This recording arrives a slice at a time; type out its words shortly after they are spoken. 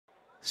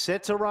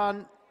Set to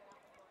run.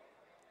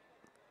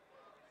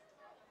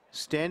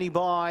 Standing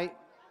by.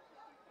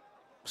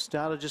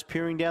 Starter just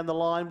peering down the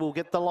line. We'll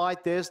get the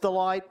light. There's the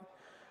light.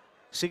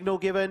 Signal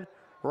given.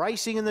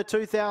 Racing in the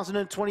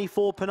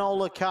 2024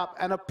 Penola Cup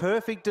and a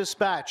perfect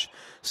dispatch.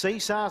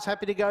 Seasar's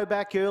happy to go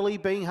back early.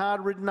 Being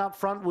hard ridden up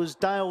front was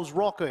Dale's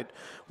Rocket.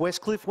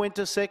 Westcliff went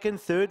to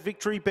second. Third,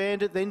 Victory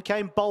Bandit. Then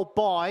came Bolt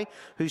By,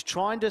 who's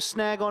trying to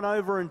snag on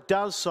over and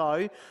does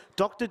so.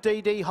 Dr.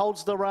 DD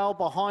holds the rail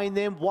behind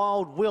them.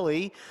 Wild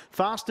Willie.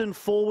 Fast and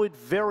Forward,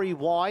 very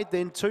wide.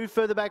 Then two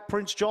further back,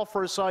 Prince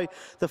Jofra. So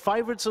the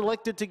favourites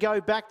elected to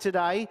go back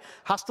today.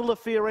 Hustler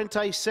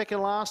Fiorente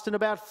second last and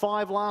about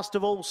five last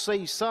of all,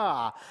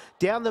 Seasar.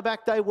 Down the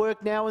back they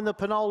work now in the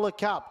Penola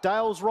Cup.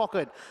 Dale's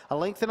Rocket, a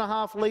length and a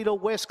half leader,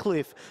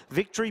 Westcliff.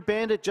 Victory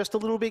Bandit just a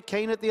little bit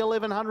keen at the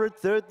 1100.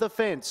 Third, the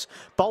fence.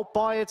 Bolt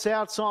By, it's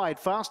outside.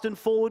 Fast and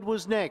Forward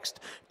was next.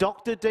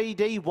 Dr.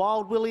 DD,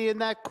 Wild Willie in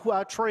that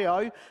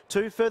trio.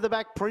 Two further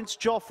back, Prince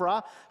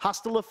Jofra.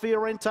 Hustler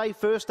Fiorente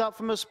first up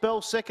from a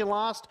spell, second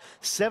last.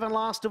 Seven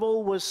last of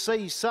all was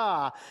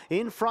Seasar.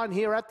 In front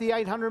here at the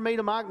 800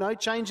 metre mark, no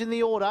change in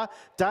the order.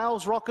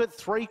 Dale's Rocket,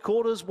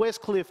 3/4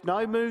 Westcliff,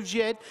 no moves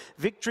yet.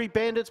 Victory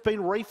Bandit's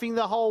been reefing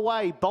the whole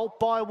way. Bolt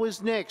By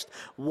was next.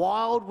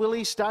 Wild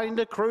Willie starting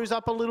to cruise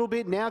up a little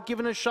bit, now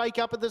given a shake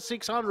up at the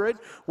 600.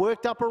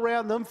 Worked up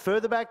around them.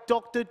 Further back,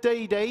 Dr.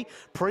 DD.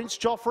 Prince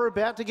Jofra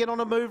about to get on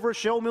a move.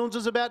 Rochelle Milnes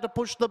is about to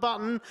push the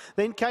button.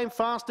 Then came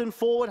Fast and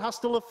Forward,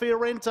 Hustler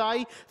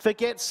Fiorente.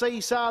 Forget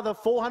Seasar, the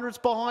 400's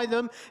behind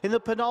them in the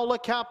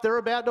Penola Cup. They're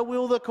about to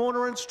wheel the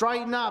corner and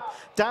straighten up.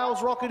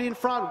 Dale's Rocket in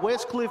front.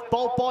 Westcliff,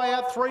 Bolt By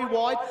out three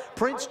wide.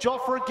 Prince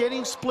Jofra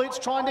getting splits,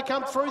 trying to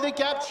come through. The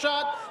gap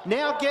shut.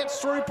 Now gets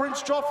through.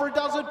 Prince Jofra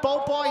does it.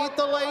 Bolt By hit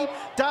the lead.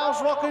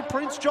 Dale's Rocket,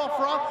 Prince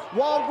Jofra.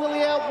 Wild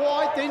Willie out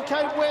wide. Then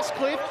came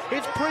Westcliff.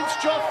 It's Prince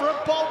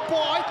Jofra, Bolt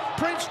By.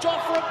 Prince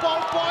Jofra,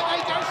 Bolt By.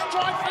 They go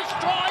strike for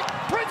strike.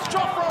 Prince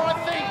Jofra, I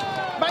think.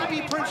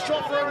 Maybe Prince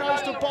Jofra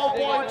knows to Bolt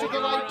By, who took a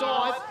late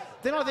dive.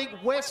 Then I think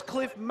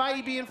Westcliff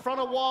may be in front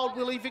of Wild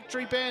Willie,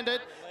 Victory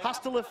Bandit,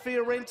 Hustler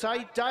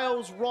Fiorente,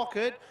 Dale's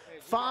Rocket,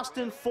 Fast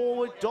and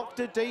Forward,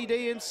 Dr.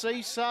 DD and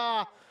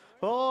Seasar.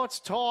 Oh, it's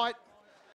tight.